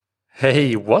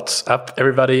Hey, what's up,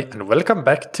 everybody, and welcome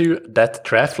back to That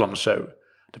Triathlon Show,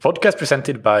 the podcast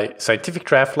presented by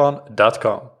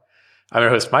scientifictriathlon.com. I'm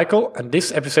your host, Michael, and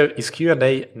this episode is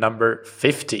Q&A number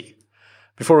 50.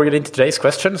 Before we get into today's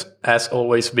questions, as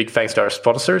always, big thanks to our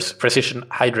sponsors, Precision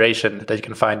Hydration, that you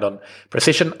can find on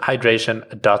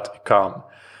precisionhydration.com.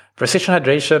 Precision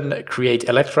Hydration create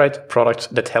electrolyte products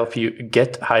that help you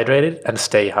get hydrated and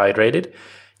stay hydrated.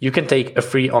 You can take a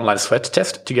free online sweat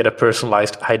test to get a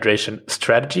personalized hydration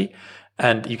strategy,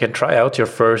 and you can try out your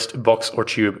first box or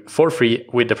tube for free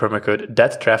with the promo code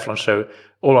ThatTriathlonShow,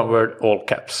 all one word, all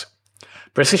caps.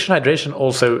 Precision Hydration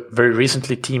also very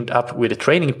recently teamed up with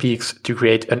Training Peaks to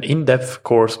create an in-depth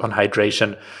course on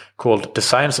hydration called The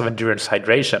Science of Endurance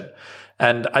Hydration.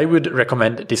 And I would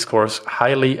recommend this course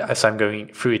highly as I'm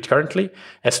going through it currently,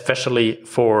 especially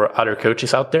for other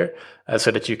coaches out there,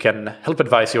 so that you can help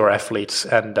advise your athletes.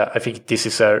 And I think this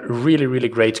is a really, really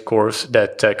great course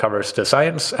that covers the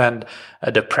science and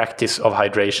the practice of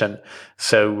hydration.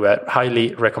 So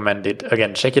highly recommended.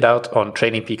 Again, check it out on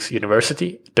Training Peaks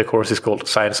University. The course is called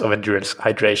Science of Endurance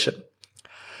Hydration.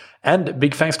 And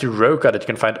big thanks to Roka that you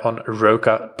can find on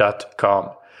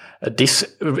roka.com.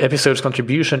 This episode's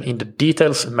contribution in the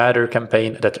Details Matter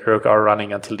campaign that Roka are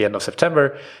running until the end of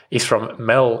September is from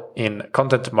Mel in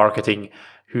Content Marketing,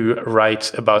 who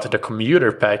writes about the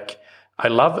commuter pack. I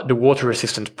love the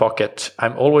water-resistant pocket.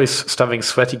 I'm always stuffing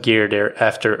sweaty gear there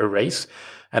after a race,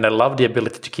 and I love the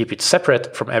ability to keep it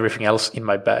separate from everything else in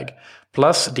my bag.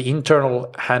 Plus, the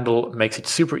internal handle makes it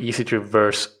super easy to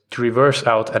reverse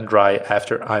out and dry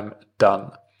after I'm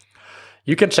done.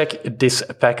 You can check this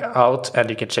pack out, and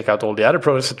you can check out all the other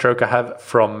products that Roka have,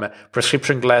 from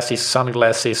prescription glasses,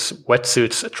 sunglasses,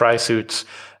 wetsuits, tri-suits,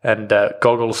 and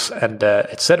goggles, and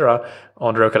etc.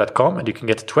 on roka.com, and you can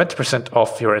get 20%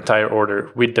 off your entire order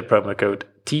with the promo code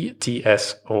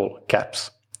TTS, all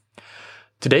caps.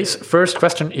 Today's first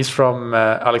question is from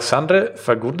Alexandre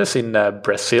Fagundes in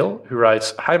Brazil, who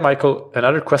writes, "Hi Michael,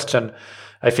 another question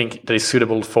I think that is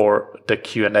suitable for the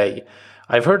Q&A.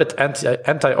 I've heard that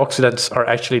antioxidants are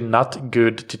actually not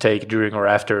good to take during or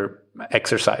after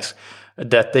exercise,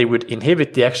 that they would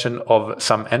inhibit the action of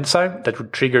some enzyme that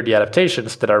would trigger the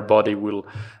adaptations that our body will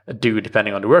do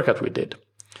depending on the workout we did.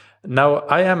 Now,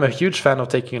 I am a huge fan of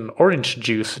taking an orange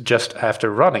juice just after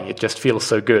running. It just feels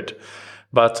so good.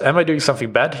 But am I doing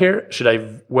something bad here? Should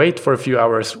I wait for a few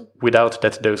hours without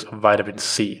that dose of vitamin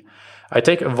C? I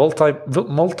take a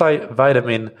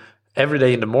multivitamin every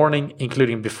day in the morning,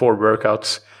 including before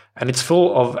workouts, and it's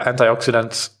full of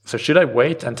antioxidants, so should I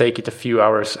wait and take it a few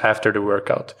hours after the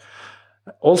workout?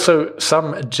 Also,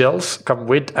 some gels come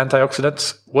with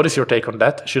antioxidants. What is your take on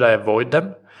that? Should I avoid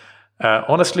them?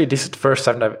 Honestly, this is the first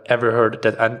time I've ever heard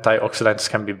that antioxidants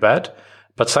can be bad,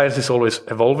 but science is always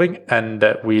evolving, and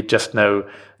we just know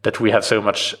that we have so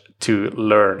much to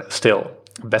learn still.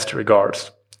 Best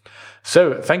regards."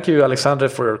 So, thank you, Alexander,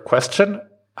 for your question.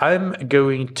 I'm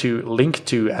going to link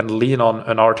to and lean on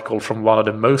an article from one of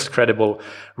the most credible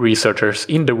researchers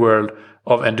in the world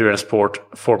of endurance sport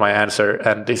for my answer,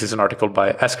 and this is an article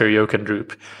by Asker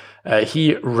Jokendrup.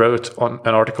 He wrote on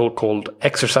an article called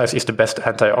 "Exercise is the Best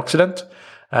Antioxidant,"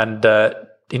 and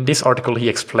in this article he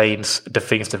explains the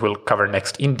things that we'll cover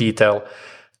next in detail.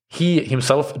 He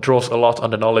himself draws a lot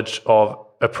on the knowledge of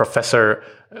a professor,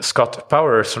 Scott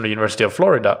Powers from the University of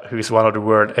Florida, who is one of the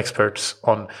world experts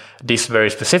on this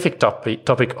very specific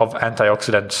topic of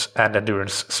antioxidants and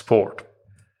endurance sport.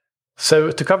 So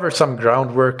to cover some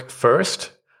groundwork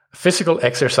first, physical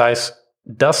exercise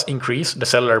does increase the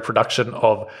cellular production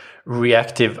of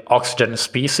reactive oxygen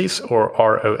species, or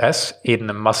ROS,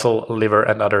 in muscle, liver,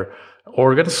 and other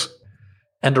organs.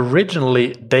 And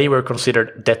originally, they were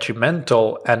considered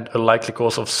detrimental and a likely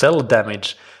cause of cell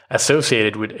damage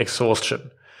associated with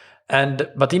exhaustion.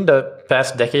 But in the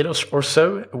past decade or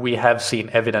so, we have seen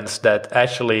evidence that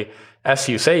actually, as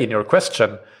you say in your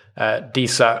question,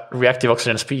 these reactive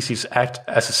oxygen species act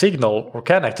as a signal, or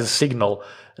can act as a signal,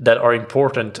 that are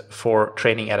important for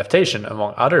training adaptation,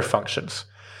 among other functions.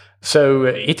 So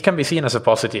it can be seen as a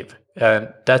positive,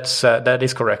 and that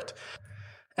is correct.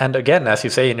 And again, as you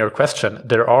say in your question,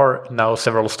 there are now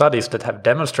several studies that have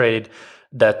demonstrated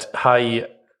that high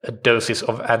doses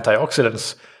of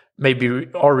antioxidants maybe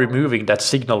are removing that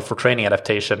signal for training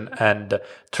adaptation, and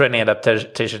training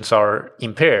adaptations are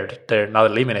impaired. They're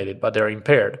not eliminated, but they're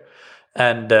impaired.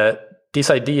 And this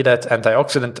idea that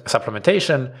antioxidant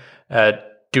supplementation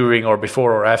during or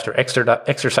before or after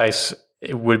exercise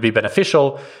would be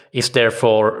beneficial is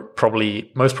therefore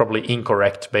most probably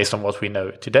incorrect based on what we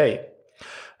know today.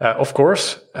 Of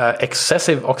course,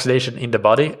 excessive oxidation in the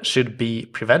body should be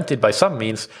prevented by some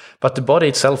means, but the body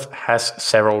itself has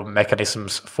several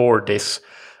mechanisms for this.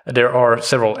 There are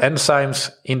several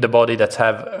enzymes in the body that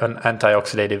have an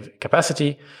antioxidative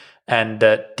capacity, and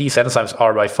these enzymes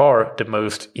are by far the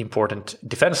most important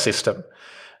defense system.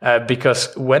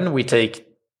 Because when we take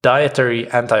dietary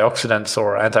antioxidants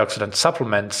or antioxidant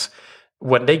supplements,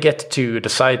 when they get to the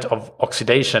site of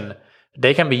oxidation,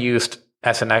 they can be used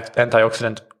as an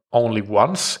antioxidant only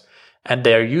once, and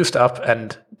they are used up,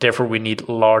 and therefore we need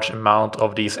a large amount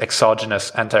of these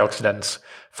exogenous antioxidants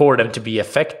for them to be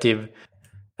effective.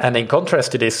 And in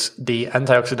contrast to this, the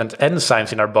antioxidant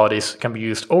enzymes in our bodies can be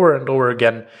used over and over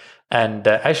again, and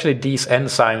actually these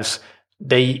enzymes,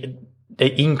 they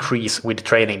increase with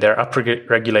training. They're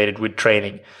upregulated with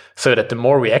training, so that the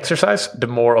more we exercise, the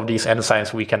more of these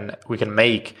enzymes we can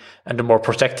make, and the more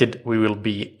protected we will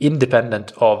be,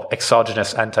 independent of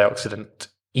exogenous antioxidant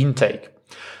intake.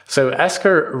 So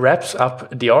Asker wraps up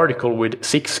the article with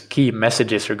 6 key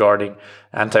messages regarding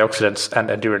antioxidants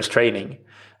and endurance training.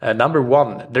 Number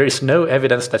 1, there is no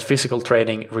evidence that physical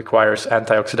training requires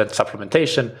antioxidant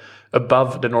supplementation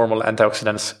above the normal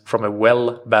antioxidants from a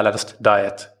well-balanced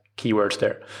diet. Keywords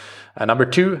there. Number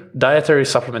 2, dietary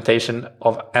supplementation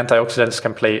of antioxidants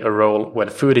can play a role when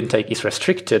food intake is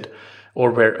restricted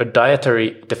or where a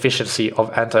dietary deficiency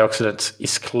of antioxidants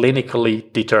is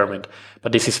clinically determined,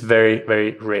 but this is very,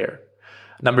 very rare.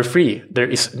 Number 3, there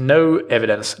is no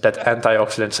evidence that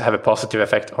antioxidants have a positive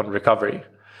effect on recovery.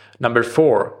 Number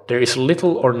 4, there is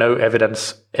little or no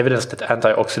evidence that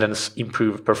antioxidants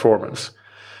improve performance.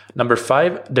 Number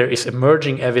 5, there is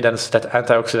emerging evidence that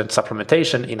antioxidant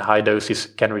supplementation in high doses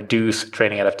can reduce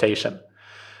training adaptation.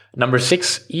 Number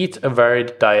 6, eat a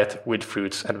varied diet with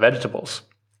fruits and vegetables.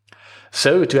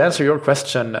 So to answer your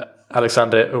question,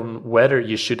 Alexander, on whether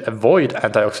you should avoid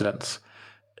antioxidants,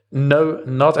 no,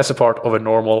 not as a part of a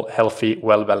normal, healthy,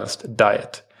 well-balanced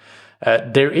diet.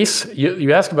 There is,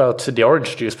 you asked about the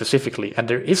orange juice specifically, and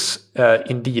there is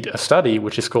indeed a study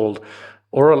which is called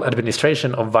Oral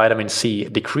Administration of Vitamin C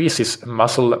Decreases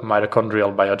Muscle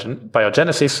Mitochondrial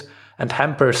Biogenesis and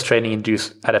Hampers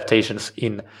Training-Induced Adaptations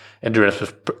in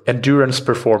Endurance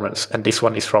Performance. And this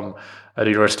one is from the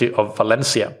University of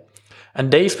Valencia.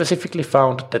 And they specifically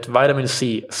found that vitamin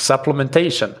C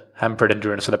supplementation hampered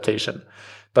endurance adaptation.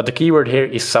 But the keyword here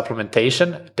is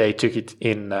supplementation. They took it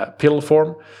in pill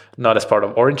form, not as part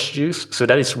of orange juice. So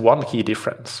that is one key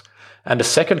difference. And the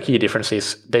second key difference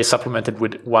is they supplemented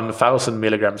with 1,000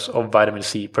 milligrams of vitamin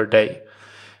C per day.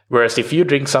 Whereas if you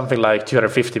drink something like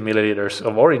 250 milliliters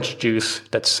of orange juice,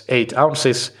 that's 8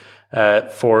 ounces,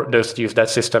 for those that use that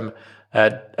system,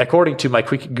 according to my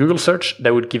quick Google search,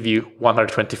 that would give you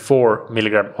 124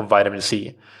 milligram of vitamin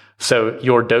C. So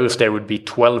your dose there would be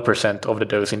 12% of the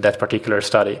dose in that particular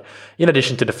study, in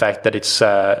addition to the fact that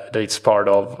it's part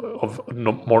of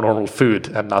more normal food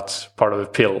and not part of a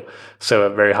pill. So a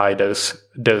very high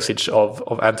dosage of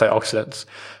antioxidants.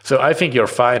 So I think you're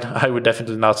fine. I would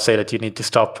definitely not say that you need to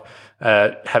stop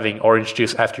having orange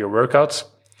juice after your workouts.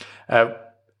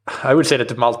 I would say that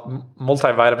the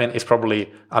multivitamin is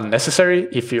probably unnecessary.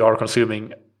 If you are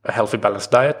consuming a healthy, balanced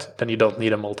diet, then you don't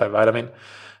need a multivitamin.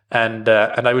 And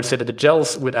I would say that the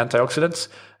gels with antioxidants,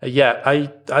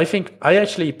 I think I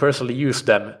actually personally use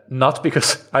them, not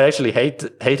because I actually hate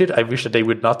it. I wish that they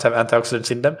would not have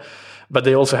antioxidants in them, but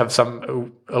they also have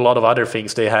a lot of other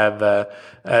things. They have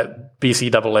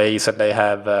BCAAs, and they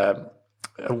have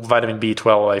vitamin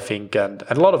B12, I think, and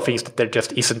a lot of things that there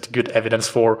just isn't good evidence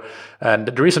for. And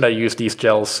the reason I use these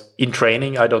gels in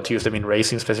training, I don't use them in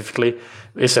racing specifically,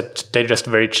 is that they're just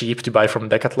very cheap to buy from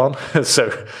Decathlon.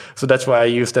 so that's why I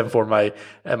use them for my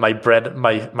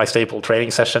staple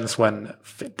training sessions when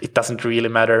it doesn't really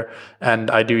matter. And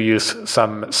I do use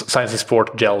some Science in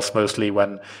Sport gels mostly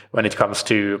when it comes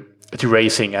to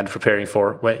racing and preparing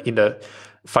for in the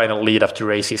final lead up to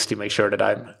races, to make sure that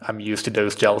I'm used to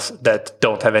those gels that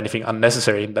don't have anything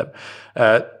unnecessary in them.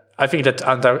 I think that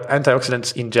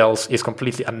antioxidants in gels is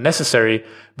completely unnecessary,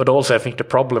 but also I think the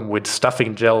problem with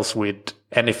stuffing gels with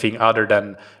anything other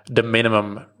than the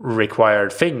minimum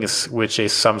required things, which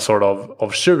is some sort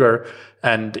of sugar,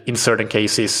 and in certain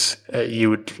cases you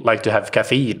would like to have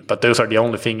caffeine, but those are the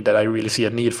only thing that I really see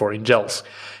a need for in gels.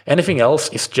 Anything else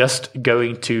is just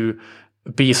going to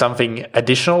be something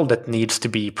additional that needs to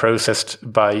be processed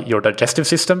by your digestive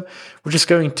system, which is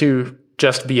going to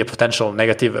just be a potential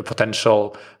negative, a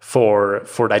potential for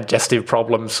digestive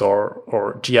problems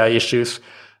or GI issues.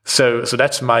 So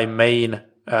that's my main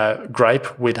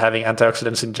gripe with having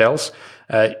antioxidants in gels,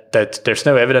 that there's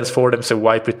no evidence for them, so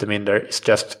why put them in there? It's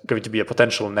just going to be a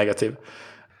potential negative.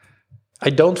 I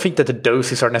don't think that the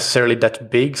doses are necessarily that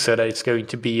big so that it's going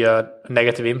to be a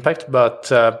negative impact.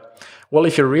 But, well,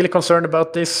 if you're really concerned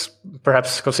about this,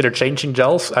 perhaps consider changing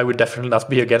gels. I would definitely not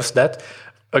be against that.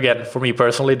 Again, for me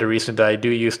personally, the reason that I do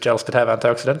use gels that have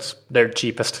antioxidants, they're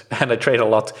cheapest and I train a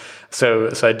lot.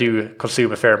 So I do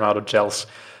consume a fair amount of gels.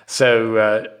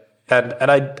 So,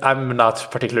 I'm not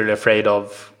particularly afraid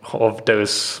of those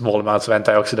small amounts of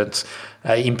antioxidants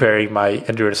impairing my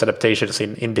endurance adaptations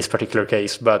in this particular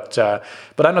case. But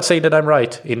I'm not saying that I'm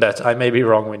right in that. I may be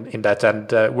wrong in that,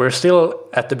 and we're still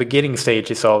at the beginning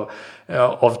stages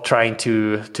of trying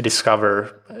to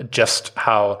discover just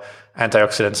how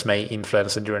antioxidants may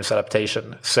influence endurance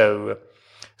adaptation. So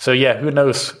yeah, who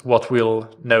knows what we'll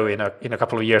know in a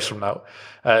couple of years from now.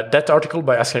 That article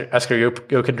by Asker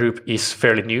Jokendrup is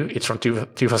fairly new. It's from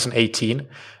 2018.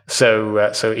 So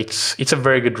it's a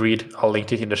very good read. I'll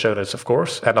link it in the show notes, of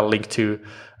course, and I'll link to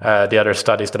the other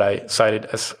studies that I cited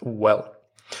as well.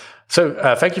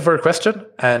 So thank you for your question,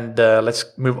 and let's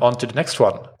move on to the next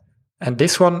one. And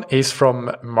this one is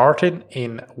from Martin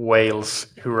in Wales,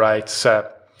 who writes,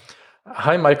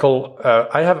 "Hi, Michael.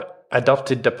 I have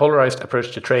adopted the polarized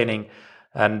approach to training,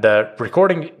 and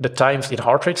recording the times in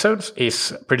heart rate zones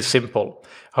is pretty simple.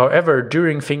 However,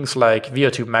 during things like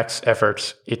VO2 max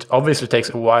efforts, it obviously takes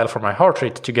a while for my heart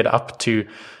rate to get up to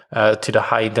the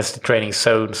high intensity training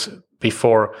zones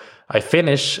before I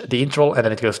finish the interval, and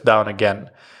then it goes down again.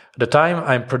 The time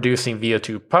I'm producing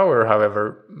VO2 power,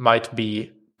 however, might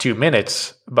be 2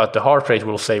 minutes, but the heart rate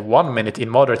will say 1 minute in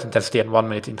moderate intensity and 1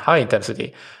 minute in high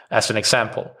intensity, as an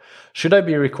example. Should I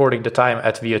be recording the time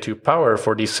at VO2 power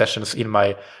for these sessions in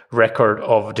my record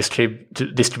of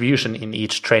distribution in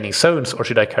each training zones, or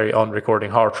should I carry on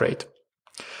recording heart rate?"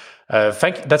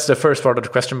 That's the first part of the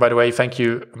question, by the way. Thank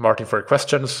you, Martin, for your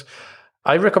questions.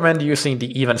 I recommend using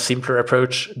the even simpler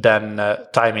approach than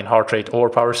time in heart rate or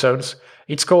power zones.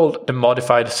 It's called the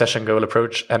modified session goal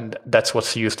approach, and that's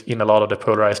what's used in a lot of the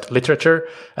polarized literature,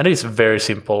 and it is very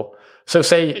simple. So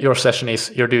say your session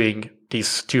is, you're doing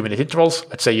these 2-minute intervals.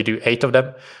 Let's say you do 8 of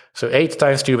them. So 8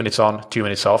 times 2 minutes on, 2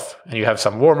 minutes off, and you have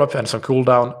some warm-up and some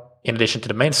cool-down in addition to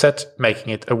the main set,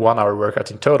 making it a 1-hour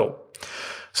workout in total.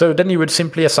 So then you would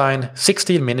simply assign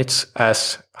 16 minutes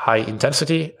as high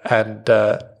intensity, and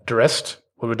the rest,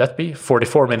 what would that be?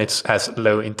 44 minutes as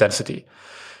low intensity.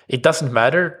 It doesn't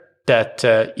matter that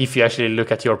if you actually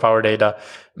look at your power data,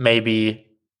 maybe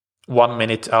 1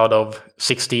 minute out of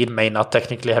 16 may not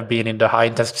technically have been in the high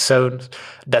intensity zone.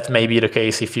 That may be the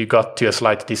case if you got to a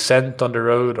slight descent on the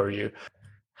road, or you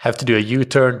have to do a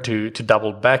U-turn to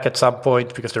double back at some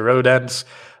point because the road ends.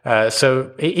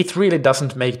 So it really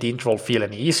doesn't make the interval feel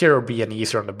any easier or be any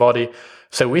easier on the body.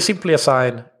 So we simply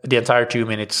assign the entire 2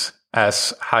 minutes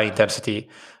as high intensity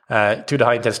to the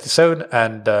high intensity zone,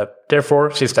 and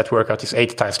therefore, since that workout is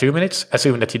 8 times 2 minutes,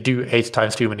 assuming that you do 8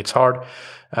 times 2 minutes hard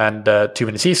and 2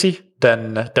 minutes easy,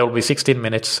 then there will be 16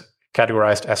 minutes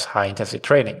categorized as high intensity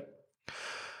training.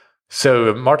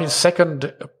 So Martin's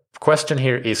second question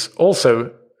here is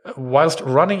also, whilst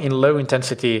running in low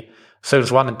intensity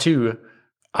zones 1 and 2,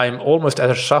 I'm almost at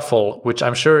a shuffle, which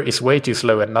I'm sure is way too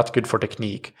slow and not good for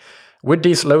technique. With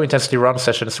these low intensity run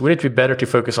sessions, would it be better to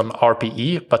focus on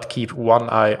RPE but keep one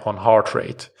eye on heart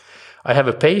rate? I have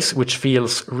a pace which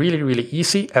feels really, really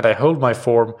easy and I hold my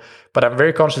form, but I'm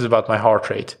very conscious about my heart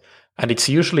rate. And it's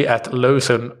usually at low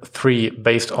zone 3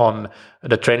 based on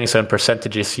the training zone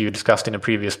percentages you discussed in a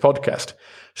previous podcast.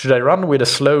 Should I run with a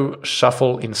slow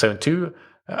shuffle in zone 2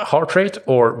 heart rate,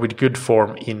 or with good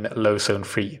form in low zone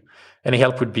 3? Any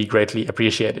help would be greatly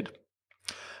appreciated.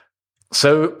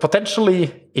 So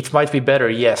potentially it might be better,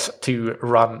 yes, to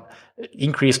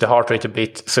increase the heart rate a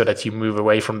bit so that you move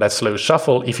away from that slow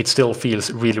shuffle if it still feels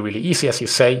really, really easy, as you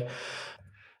say.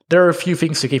 There are a few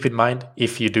things to keep in mind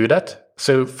if you do that.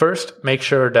 So first, make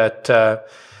sure that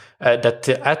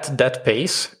at that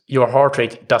pace, your heart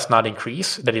rate does not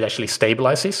increase, that it actually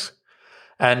stabilizes,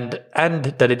 and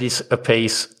that it is a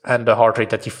pace and a heart rate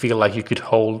that you feel like you could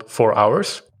hold for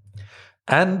hours.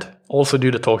 And also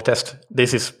do the talk test.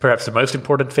 This is perhaps the most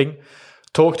important thing.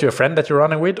 Talk to a friend that you're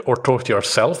running with, or talk to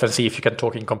yourself and see if you can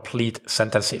talk in complete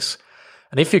sentences.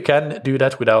 And if you can do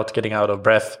that without getting out of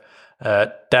breath,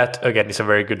 that again is a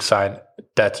very good sign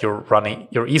that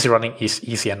your easy running is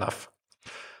easy enough.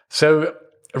 So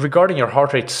regarding your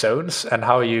heart rate zones and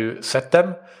how you set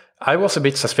them, I was a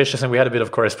bit suspicious, and we had a bit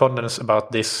of correspondence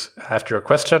about this after your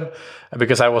question,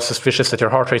 because I was suspicious that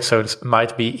your heart rate zones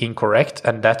might be incorrect,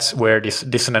 and that's where this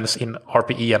dissonance in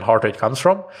RPE and heart rate comes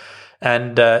from.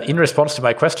 And in response to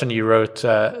my question, you wrote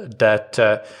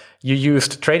that you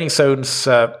used training zones,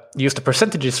 used the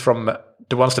percentages from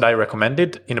the ones that I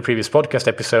recommended in a previous podcast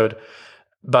episode,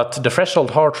 But the threshold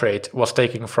heart rate was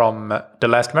taken from the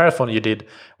last marathon you did,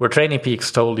 where Training Peaks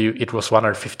told you it was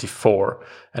 154.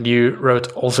 And you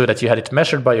wrote also that you had it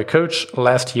measured by your coach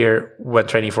last year when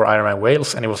training for Ironman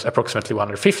Wales, and it was approximately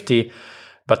 150,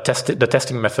 but the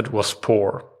testing method was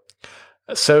poor.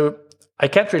 So I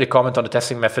can't really comment on the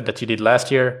testing method that you did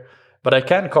last year, but I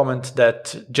can comment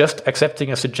that just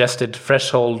accepting a suggested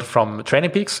threshold from Training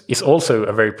Peaks is also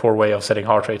a very poor way of setting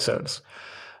heart rate zones.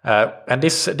 And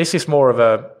this is more of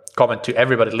a comment to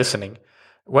everybody listening.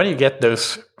 When you get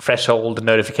those threshold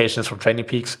notifications from Training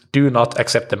Peaks, do not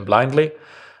accept them blindly.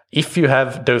 If you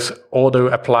have those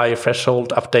auto-apply threshold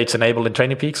updates enabled in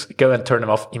Training Peaks, go and turn them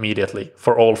off immediately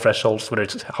for all thresholds, whether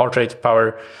it's heart rate,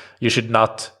 power. You should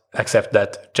not accept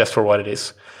that just for what it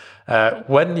is.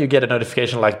 When you get a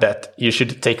notification like that, you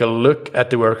should take a look at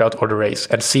the workout or the race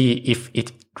and see if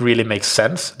it really makes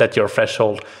sense that your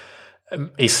threshold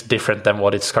is different than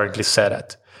what it's currently set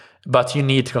at. But you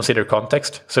need to consider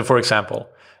context. So for example,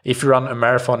 if you run a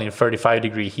marathon in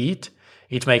 35-degree heat,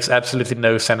 it makes absolutely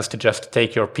no sense to just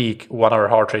take your peak 1 hour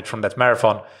heart rate from that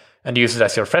marathon and use it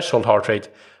as your threshold heart rate,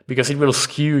 because it will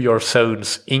skew your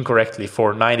zones incorrectly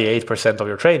for 98% of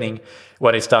your training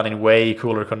when it's done in way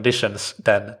cooler conditions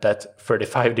than that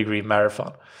 35-degree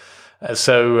marathon.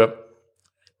 So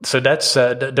that's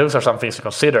those are some things to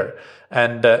consider.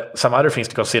 And some other things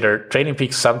to consider. Training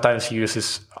Peaks sometimes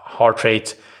uses heart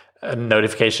rate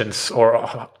notifications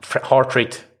or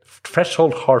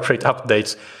threshold heart rate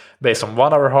updates based on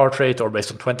 1 hour heart rate or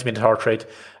based on 20-minute heart rate.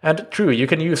 And true, you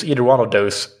can use either one of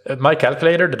those. My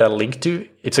calculator that I'll link to,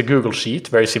 it's a Google Sheet,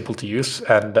 very simple to use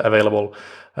and available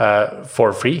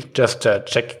for free. Just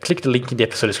click the link in the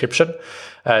episode description.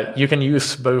 You can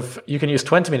use both. You can use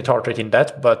 20-minute heart rate in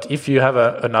that, but if you have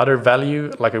another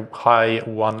value, like a high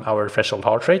 1 hour threshold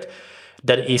heart rate,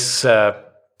 that is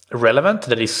relevant,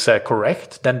 that is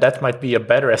correct, then that might be a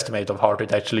better estimate of heart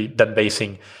rate actually than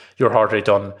basing your heart rate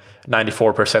on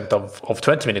 94% of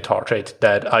 20-minute heart rate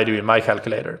that I do in my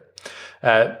calculator.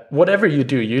 Whatever you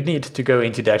do, you need to go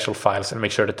into the actual files and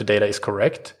make sure that the data is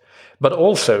correct. But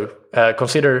also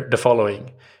consider the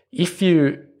following. If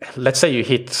you, let's say you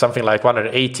hit something like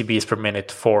 180 beats per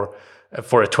minute for a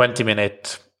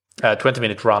 20-minute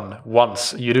run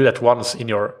once, you do that once in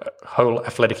your whole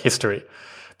athletic history.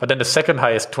 But then the second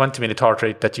highest 20-minute heart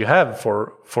rate that you have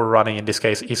for running in this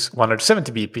case is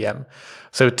 170 BPM.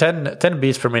 So 10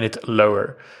 beats per minute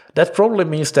lower. That probably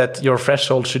means that your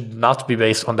threshold should not be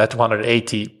based on that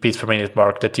 180 beats per minute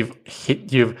mark that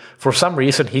you've for some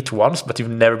reason hit once, but you've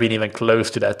never been even close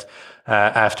to that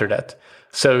after that.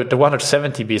 So the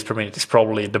 170 beats per minute is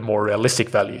probably the more realistic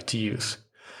value to use.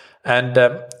 And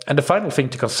the final thing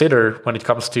to consider when it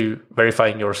comes to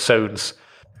verifying your zones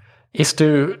is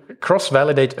to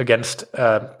cross-validate against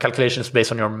calculations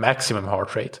based on your maximum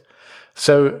heart rate.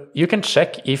 So you can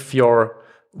check if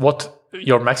what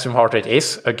your maximum heart rate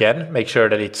is. Again, make sure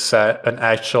that it's an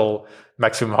actual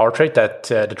maximum heart rate that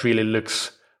really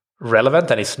looks relevant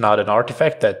and it's not an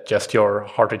artifact that just your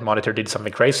heart rate monitor did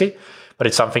something crazy, but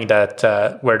it's something that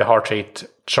where the heart rate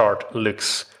chart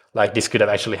looks like this could have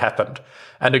actually happened.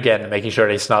 And again, making sure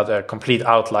that it's not a complete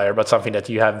outlier, but something that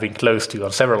you have been close to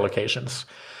on several occasions.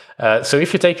 So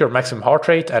if you take your maximum heart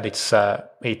rate and it's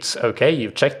okay,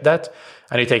 you've checked that,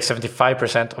 and you take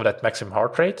 75% of that maximum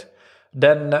heart rate,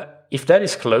 then if that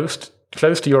is close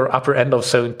to your upper end of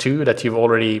zone 2 that you've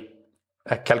already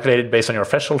calculated based on your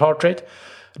threshold heart rate,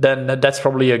 then that's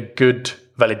probably a good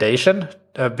validation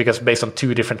because based on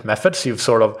 2 different methods, you've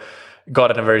sort of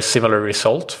gotten a very similar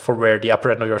result for where the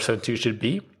upper end of your zone 2 should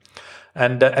be.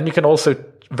 And you can also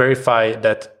verify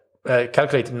that,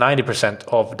 calculate 90%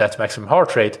 of that maximum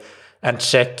heart rate and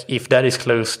check if that is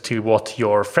close to what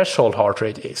your threshold heart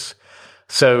rate is.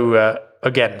 So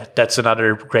again, that's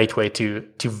another great way to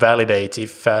validate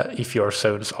if your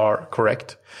zones are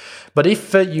correct. But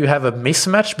if you have a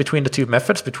mismatch between the 2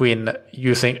 methods, between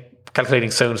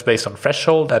calculating zones based on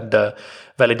threshold and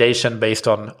validation based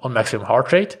on maximum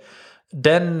heart rate,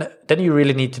 then you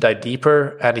really need to dive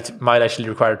deeper, and it might actually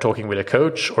require talking with a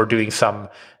coach or doing some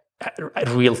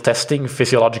real testing,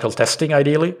 physiological testing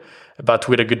ideally, but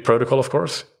with a good protocol, of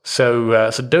course.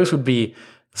 So those would be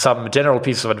some general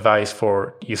pieces of advice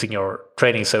for using your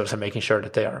training zones and making sure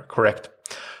that they are correct.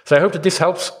 So I hope that this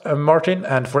helps, Martin.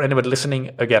 And for anybody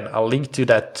listening, again, I'll link to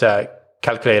that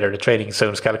calculator, the training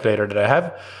zones calculator that I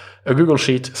have, a Google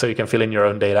Sheet, so you can fill in your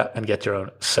own data and get your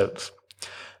own zones.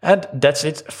 And that's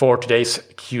it for today's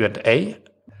Q&A.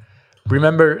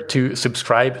 Remember to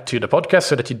subscribe to the podcast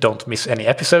so that you don't miss any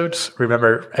episodes.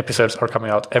 Remember, episodes are coming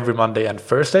out every Monday and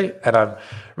Thursday, and I'm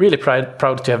really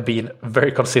proud to have been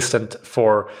very consistent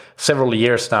for several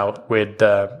years now with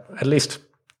at least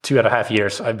 2.5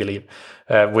 years, I believe,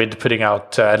 with putting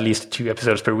out at least 2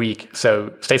 episodes per week.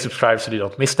 So stay subscribed so you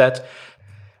don't miss that.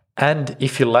 And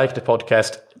if you like the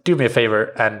podcast, do me a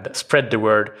favor and spread the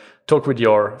word. Talk with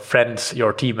your friends,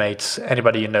 your teammates,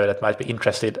 anybody you know that might be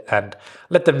interested, and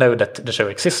let them know that the show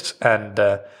exists. And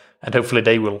hopefully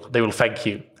they will thank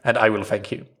you, and I will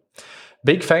thank you.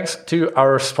 Big thanks to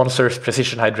our sponsors,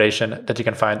 Precision Hydration, that you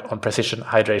can find on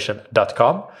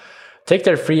precisionhydration.com. Take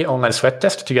their free online sweat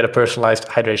test to get a personalized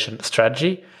hydration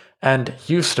strategy, and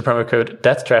use the promo code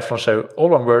ThatTriathlonShow, all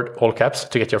one word, all caps,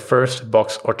 to get your first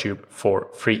box or tube for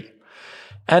free.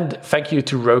 And thank you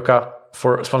to Roka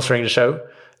for sponsoring the show.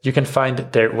 You can find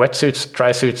their wetsuits,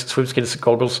 dry suits, swimskins,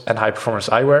 goggles, and high-performance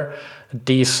eyewear.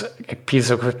 These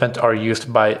pieces of equipment are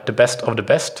used by the best of the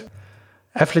best.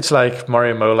 Athletes like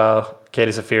Mario Mola,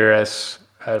 Katie Zafiris,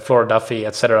 Flora Duffy,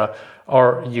 etc.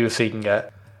 are using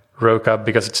Roka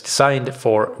because it's designed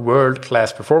for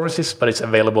world-class performances, but it's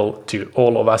available to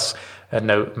all of us,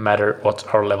 no matter what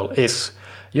our level is.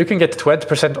 You can get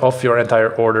 20% off your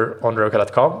entire order on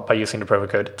Roka.com by using the promo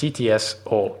code TTS,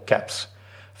 all caps.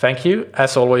 Thank you,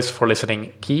 as always, for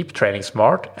listening. Keep training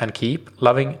smart and keep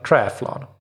loving triathlon.